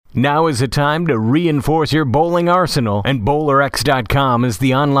Now is the time to reinforce your bowling arsenal, and BowlerX.com is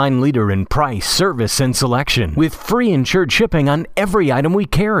the online leader in price, service, and selection, with free insured shipping on every item we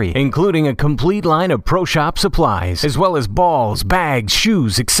carry, including a complete line of Pro Shop supplies, as well as balls, bags,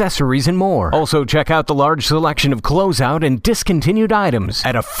 shoes, accessories, and more. Also, check out the large selection of closeout and discontinued items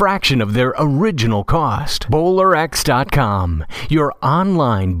at a fraction of their original cost. BowlerX.com, your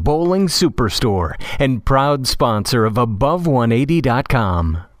online bowling superstore, and proud sponsor of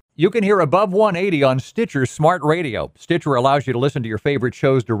Above180.com. You can hear Above 180 on Stitcher Smart Radio. Stitcher allows you to listen to your favorite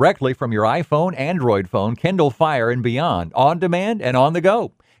shows directly from your iPhone, Android phone, Kindle Fire, and beyond, on demand and on the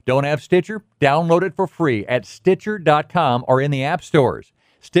go. Don't have Stitcher? Download it for free at Stitcher.com or in the app stores.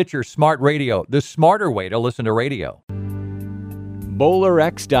 Stitcher Smart Radio, the smarter way to listen to radio.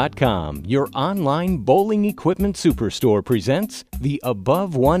 BowlerX.com, your online bowling equipment superstore, presents the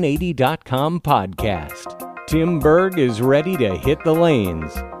Above180.com podcast. Tim Berg is ready to hit the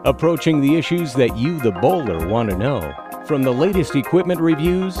lanes, approaching the issues that you, the bowler, want to know. From the latest equipment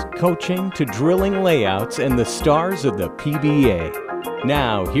reviews, coaching, to drilling layouts, and the stars of the PBA.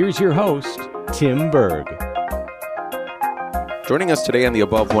 Now, here's your host, Tim Berg. Joining us today on the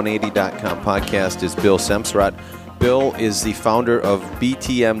Above180.com podcast is Bill Semsrott. Bill is the founder of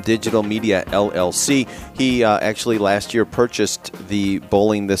BTM Digital Media, LLC. He actually last year purchased the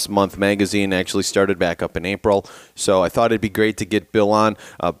Bowling This Month magazine, actually started back up in April. So I thought it'd be great to get Bill on.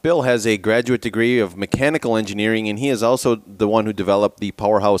 Bill has a graduate degree of mechanical engineering, and he is also the one who developed the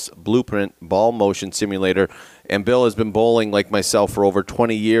Powerhouse Blueprint ball motion simulator. And Bill has been bowling like myself for over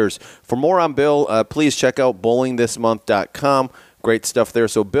 20 years. For more on Bill, please check out bowlingthismonth.com. Great stuff there.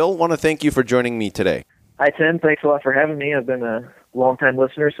 So Bill, I want to thank you for joining me today. Hi, Tim. Thanks a lot for having me. I've been a long-time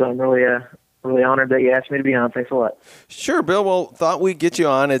listener, so I'm really honored that you asked me to be on. Thanks a lot. Sure, Bill. Well, thought we'd get you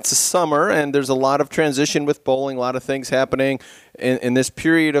on. It's summer, and there's a lot of transition with bowling, a lot of things happening in this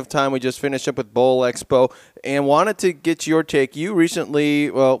period of time. We just finished up with Bowl Expo, and wanted to get your take. You recently,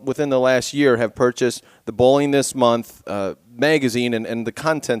 within the last year, have purchased the Bowling This Month magazine and the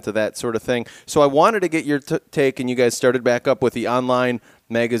content of that sort of thing. So I wanted to get your take, and you guys started back up with the online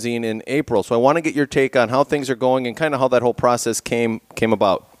magazine in April. So I want to get your take on how things are going and kind of how that whole process came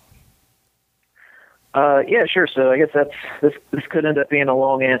about. Yeah, sure. So I guess this could end up being a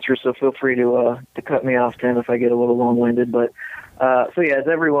long answer, so feel free to cut me off, Tim, if I get a little long-winded. But so yeah, as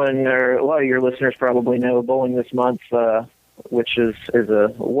everyone or a lot of your listeners probably know, Bowling This Month, which was a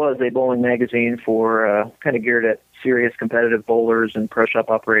bowling magazine for kind of geared at serious competitive bowlers and pro shop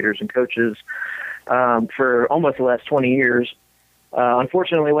operators and coaches for almost the last 20 years.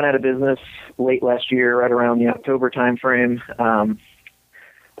 Unfortunately, went out of business late last year, right around the October timeframe.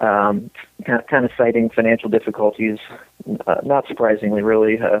 Kind of citing financial difficulties, not surprisingly,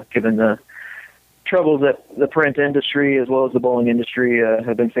 really, given the troubles that the print industry as well as the bowling industry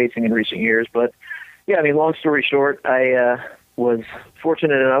have been facing in recent years. But yeah, I mean, long story short, I was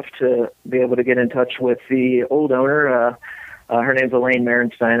fortunate enough to be able to get in touch with the old owner. Her name's Elaine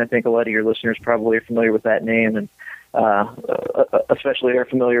Merenstein. I think a lot of your listeners probably are familiar with that name, and especially are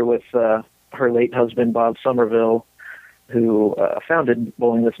familiar with her late husband, Bob Somerville, who founded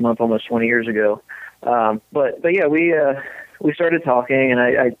Bowling This Month almost 20 years ago. But yeah, we started talking, and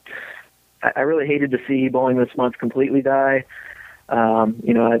I really hated to see Bowling This Month completely die.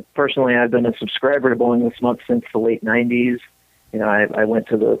 I've been a subscriber to Bowling This Month since the late 90s. I went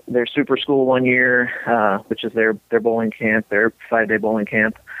to their super school one year, which is their bowling camp, their 5-day bowling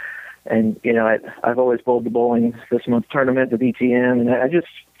camp. And, I've always bowled the Bowling This Month tournament, the BTM, and I just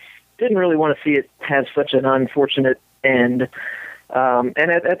didn't really want to see it have such an unfortunate end. And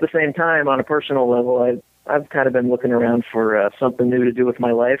at the same time, on a personal level, I've kind of been looking around for something new to do with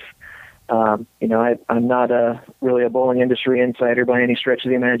my life. I'm not really a bowling industry insider by any stretch of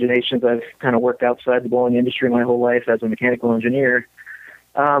the imagination. I've kind of worked outside the bowling industry my whole life as a mechanical engineer.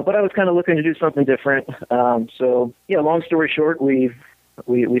 But I was kind of looking to do something different. So, yeah, long story short, we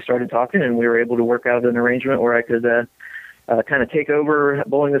started talking, and we were able to work out an arrangement where I could kind of take over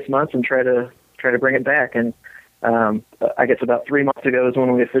Bowling This Month and try to bring it back. And I guess about 3 months ago is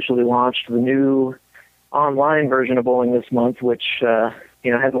when we officially launched the new online version of Bowling This Month, which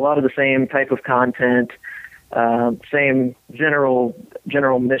has a lot of the same type of content, same general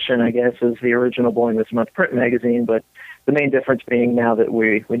mission, I guess, as the original Bowling This Month print magazine. But the main difference being now that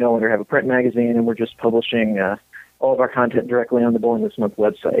we no longer have a print magazine, and we're just publishing all of our content directly on the Bowling This Month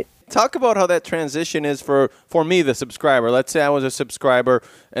website. Talk about how that transition is for me, the subscriber. Let's say I was a subscriber,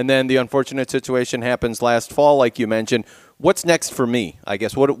 and then the unfortunate situation happens last fall, like you mentioned. What's next for me? I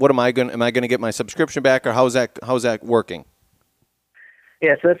guess what am I going to get my subscription back, or how's that working?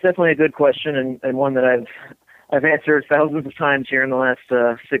 Yeah, so that's definitely a good question, and one that I've answered thousands of times here in the last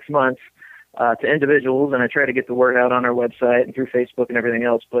 6 months to individuals, and I try to get the word out on our website and through Facebook and everything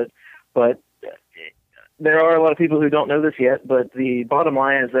else. But there are a lot of people who don't know this yet. But the bottom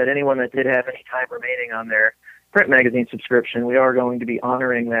line is that anyone that did have any time remaining on their print magazine subscription, we are going to be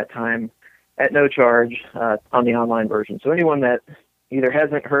honoring that time at no charge on the online version. So anyone that either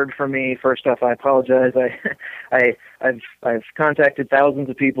hasn't heard from me, first off, I apologize. I've contacted thousands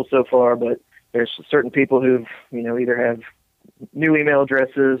of people so far, but there's certain people who've either have new email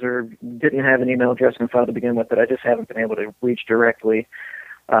addresses or didn't have an email address on file to begin with that I just haven't been able to reach directly.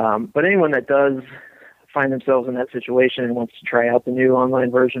 But anyone that does find themselves in that situation and wants to try out the new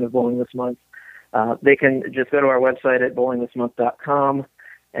online version of Bowling This Month, they can just go to our website at bowlingthismonth.com,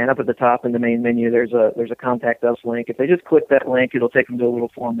 and up at the top in the main menu, there's a contact us link. If they just click that link, it'll take them to a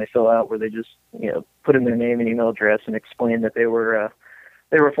little form they fill out where they just put in their name and email address and explain that they were a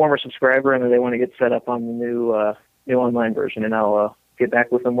former subscriber and that they want to get set up on the new online version, and I'll get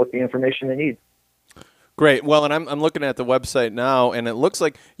back with them with the information they need. Great. Well, and I'm looking at the website now, and it looks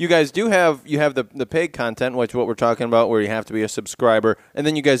like you guys do have the paid content, which is what we're talking about, where you have to be a subscriber, and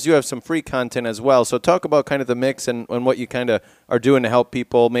then you guys do have some free content as well. So talk about kind of the mix and what you kind of are doing to help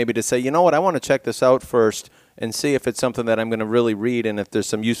people maybe to say, you know what, I want to check this out first and see if it's something that I'm going to really read and if there's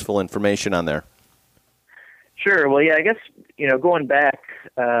some useful information on there. Sure. Well, yeah, I guess, going back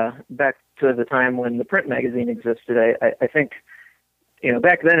to the time when the print magazine existed, I think,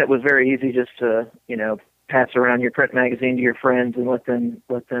 back then it was very easy just to, pass around your print magazine to your friends and let them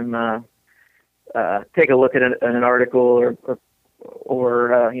take a look at an article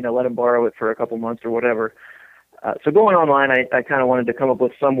or let them borrow it for a couple months or whatever. So going online, I kind of wanted to come up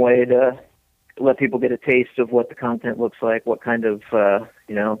with some way to let people get a taste of what the content looks like, what kind of,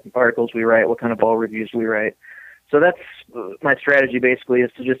 articles we write, what kind of ball reviews we write. So that's my strategy basically,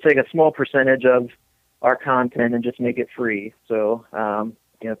 is to just take a small percentage of our content and just make it free. So,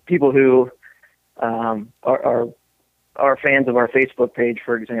 people who are fans of our Facebook page,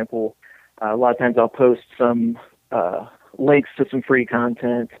 for example, a lot of times I'll post some links to some free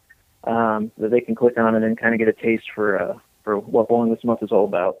content that they can click on and then kind of get a taste for what Bowling This Month is all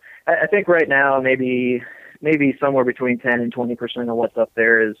about. I think right now maybe somewhere between 10 and 20% of what's up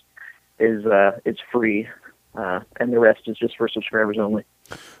there is free, and the rest is just for subscribers only.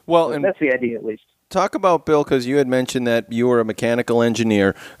 Well, and that's the idea, at least. Talk about, Bill, because you had mentioned that you were a mechanical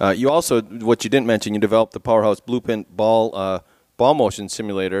engineer. You also, what you didn't mention, you developed the Powerhouse Blueprint ball motion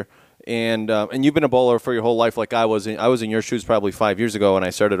simulator, and you've been a bowler for your whole life, like I was. I was in your shoes probably 5 years ago when I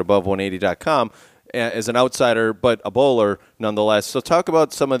started above180.com as an outsider, but a bowler nonetheless. So talk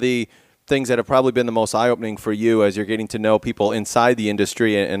about some of the things that have probably been the most eye-opening for you as you're getting to know people inside the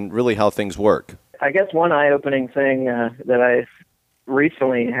industry and really how things work. I guess one eye-opening thing that I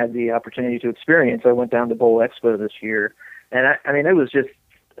recently had the opportunity to experience, I went down to Bowl Expo this year, and I mean, it was just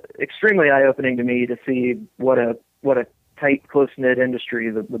extremely eye-opening to me to see what a tight, close-knit industry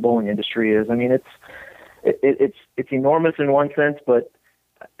the bowling industry is. I mean, it's enormous in one sense, but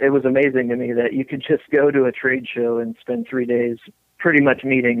it was amazing to me that you could just go to a trade show and spend 3 days pretty much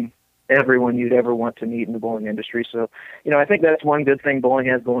meeting everyone you'd ever want to meet in the bowling industry. So, I think that's one good thing bowling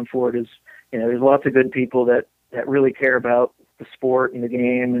has going forward is, there's lots of good people that really care about the sport and the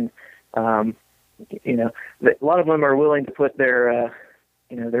game, and a lot of them are willing to put their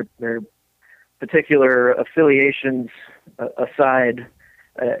particular affiliations aside,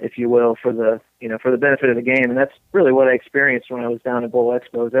 if you will, for the benefit of the game. And that's really what I experienced when I was down at Bowl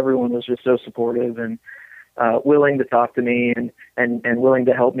Expo. Is everyone was just so supportive and willing to talk to me and willing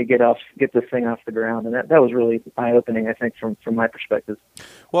to help me get this thing off the ground. And that was really eye-opening, I think, from my perspective.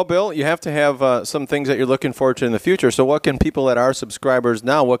 Well, Bill, you have to have some things that you're looking forward to in the future. So what can people that are subscribers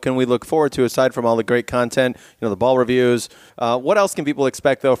now, what can we look forward to aside from all the great content, the ball reviews? What else can people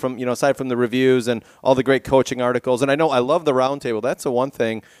expect, though, from aside from the reviews and all the great coaching articles? And I know I love the roundtable. That's the one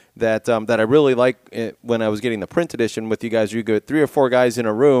thing that I really like when I was getting the print edition with you guys. You get 3 or 4 guys in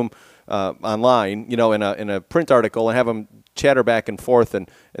a room online, in a print article, and have them chatter back and forth,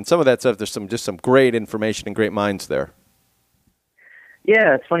 and some of that stuff. There's some great information and great minds there.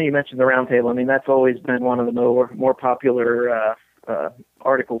 Yeah, it's funny you mentioned the roundtable. I mean, that's always been one of the more popular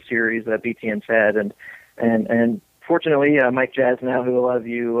article series that BTM's had, and fortunately, Mike Jasnow, who a lot of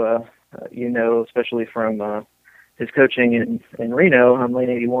you especially from his coaching in Reno on Lane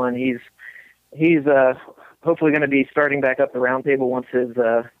 81, he's hopefully going to be starting back up the roundtable once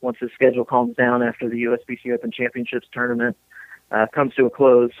his schedule calms down after the USBC Open Championships tournament comes to a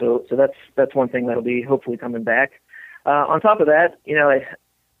close. So that's one thing that'll be hopefully coming back. On top of that,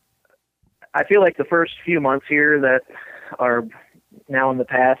 I feel like the first few months here that are now in the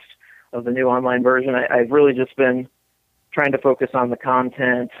past the new online version. I've really just been trying to focus on the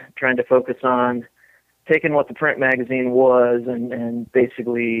content, trying to focus on taking what the print magazine was and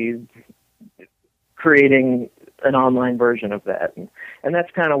basically creating an online version of that. And that's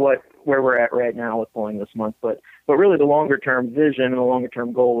kind of where we're at right now with Bowling This Month. But really the longer term vision and the longer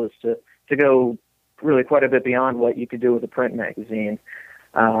term goal is to go really quite a bit beyond what you could do with a print magazine,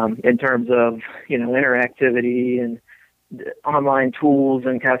 in terms of, interactivity and online tools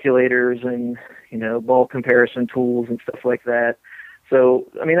and calculators and, ball comparison tools and stuff like that. So,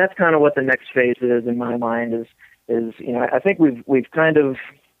 I mean, that's kind of what the next phase is in my mind is, I think we've kind of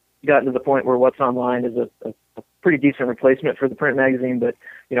gotten to the point where what's online is a pretty decent replacement for the print magazine, but,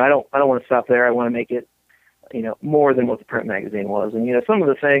 I don't want to stop there. I want to make it, more than what the print magazine was. And, some of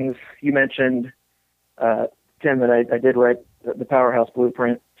the things you mentioned, Tim, that I did write the Powerhouse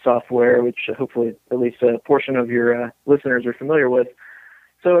Blueprint software, which hopefully at least a portion of your listeners are familiar with.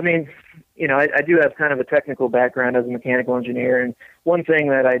 So, I mean, I do have kind of a technical background as a mechanical engineer, and one thing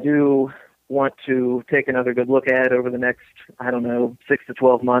that I do want to take another good look at over the next, 6 to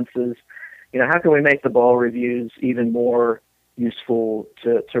 12 months is, how can we make the ball reviews even more useful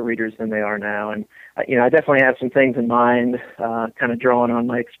to readers than they are now? And, I definitely have some things in mind, kind of drawing on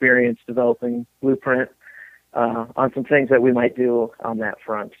my experience developing Blueprint, on some things that we might do on that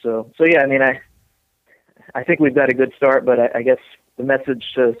front. So yeah, I mean, I think we've got a good start, but I guess the message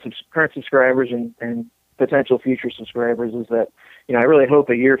to current subscribers and potential future subscribers is that, I really hope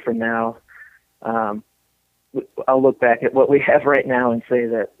a year from now, I'll look back at what we have right now and say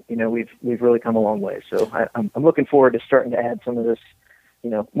that, we've really come a long way. So I'm looking forward to starting to add some of this,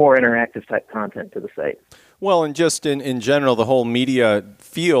 more interactive type content to the site. Well, and just in general, the whole media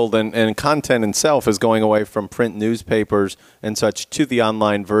field and content itself is going away from print newspapers and such to the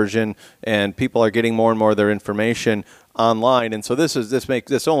online version, and people are getting more and more of their information online. And so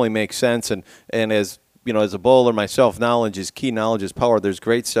this only makes sense. And as as a bowler myself, knowledge is key. Knowledge is power. There's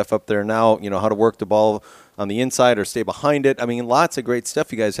great stuff up there now. How to work the ball on the inside or stay behind it. I mean, lots of great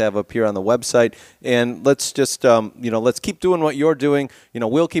stuff you guys have up here on the website. And let's just, let's keep doing what you're doing.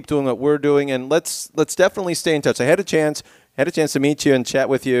 We'll keep doing what we're doing, and let's definitely stay in touch. I had a chance to meet you and chat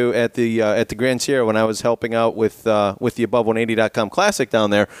with you at the Grand Sierra when I was helping out with the Above180.com Classic down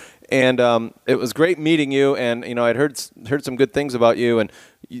there. And it was great meeting you, and I'd heard some good things about you. And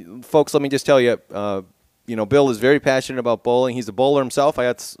folks, let me just tell you, Bill is very passionate about bowling. He's a bowler himself. I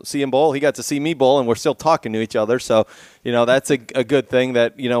got to see him bowl. He got to see me bowl, and we're still talking to each other. So, that's a good thing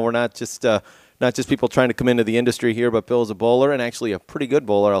that we're not just people trying to come into the industry here, but Bill is a bowler and actually a pretty good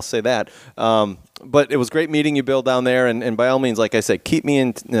bowler. I'll say that. But it was great meeting you, Bill, down there. And by all means, like I said, keep me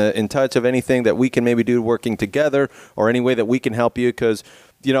in touch of anything that we can maybe do working together or any way that we can help you. Because,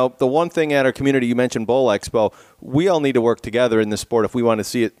 the one thing at our community, you mentioned Bowl Expo, we all need to work together in this sport if we want to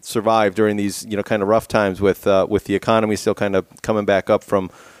see it survive during these, kind of rough times with the economy still kind of coming back up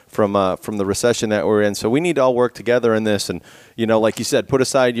from the recession that we're in. So we need to all work together in this. And, like you said, put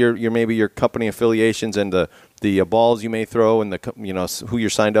aside your maybe your company affiliations and the balls you may throw and who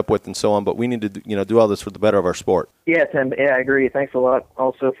you're signed up with and so on. But we need to, do all this for the better of our sport. Yeah, Tim. Yeah, I agree. Thanks a lot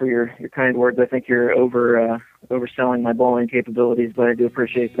also for your kind words. I think you're overselling my bowling capabilities, but I do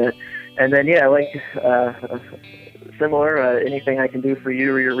appreciate that. And then, yeah, similar, anything I can do for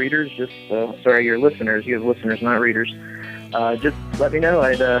you or your readers, your listeners. You have listeners, not readers. Just let me know.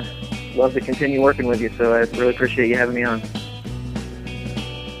 I'd love to continue working with you, so I really appreciate you having me on.